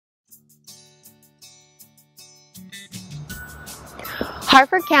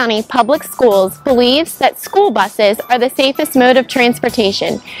Harford County Public Schools believes that school buses are the safest mode of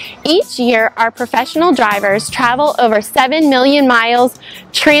transportation. Each year, our professional drivers travel over 7 million miles,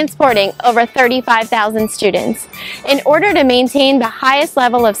 transporting over 35,000 students. In order to maintain the highest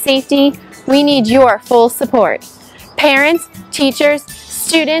level of safety, we need your full support. Parents, teachers,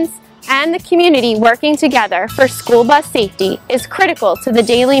 students, and the community working together for school bus safety is critical to the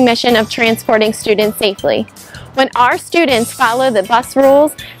daily mission of transporting students safely. When our students follow the bus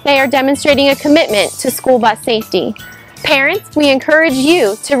rules, they are demonstrating a commitment to school bus safety. Parents, we encourage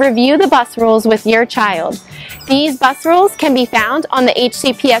you to review the bus rules with your child. These bus rules can be found on the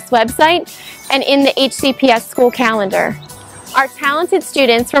HCPS website and in the HCPS school calendar. Our talented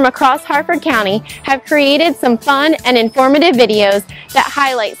students from across Harford County have created some fun and informative videos that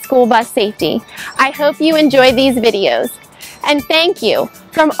highlight school bus safety. I hope you enjoy these videos. And thank you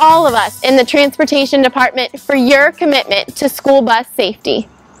from all of us in the Transportation Department for your commitment to school bus safety.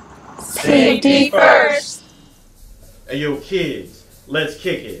 Safety first! Hey yo kids, let's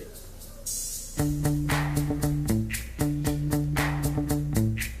kick it.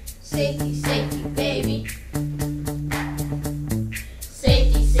 Safety, safety, baby.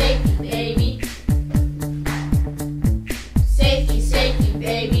 Safety, safety, baby. Safety, safety,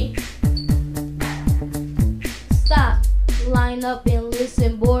 baby. Stop, line up and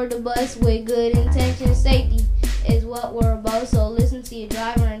listen. Board the bus with good intentions. Safety is what we're about, so listen to your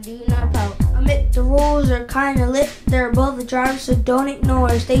driver and do not pout. Admit the rules are kinda lit. They're above the driver, so don't ignore.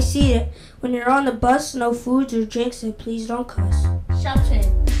 Stay seated. When you're on the bus, no foods or drinks, and please don't cuss. Shouting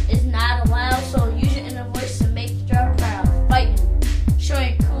is not allowed, so use your inner voice to make the driver proud. Fighting,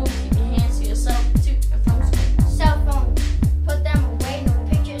 showing cool, keep your hands to yourself, to and from school. Cell phones, put them away. No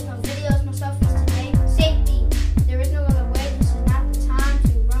pictures, no videos, no selfies today. Safety, there is no other way. This is not the time to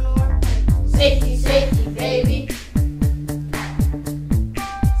run or play. Safety, safety, baby.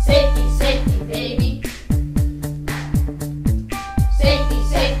 Safety, safety, baby. Safety,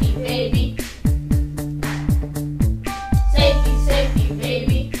 safety, baby. Safety, safety,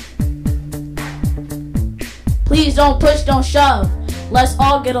 baby. Please don't push, don't shove. Let's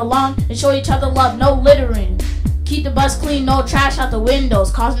all get along and show each other love. No littering. Keep the bus clean, no trash out the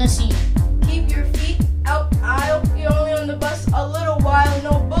windows, causing a scene. Keep your feet out the aisle. You're only on the bus a little while.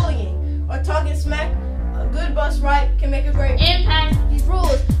 No bullying or talking smack. A good bus ride can make a great Impact. These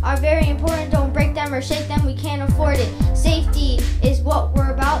rules are very important. Don't break them or shake them. We can't afford it. Safety is what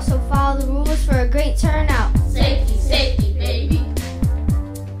we're about, so follow the rules for a great turnout. Safety, safety.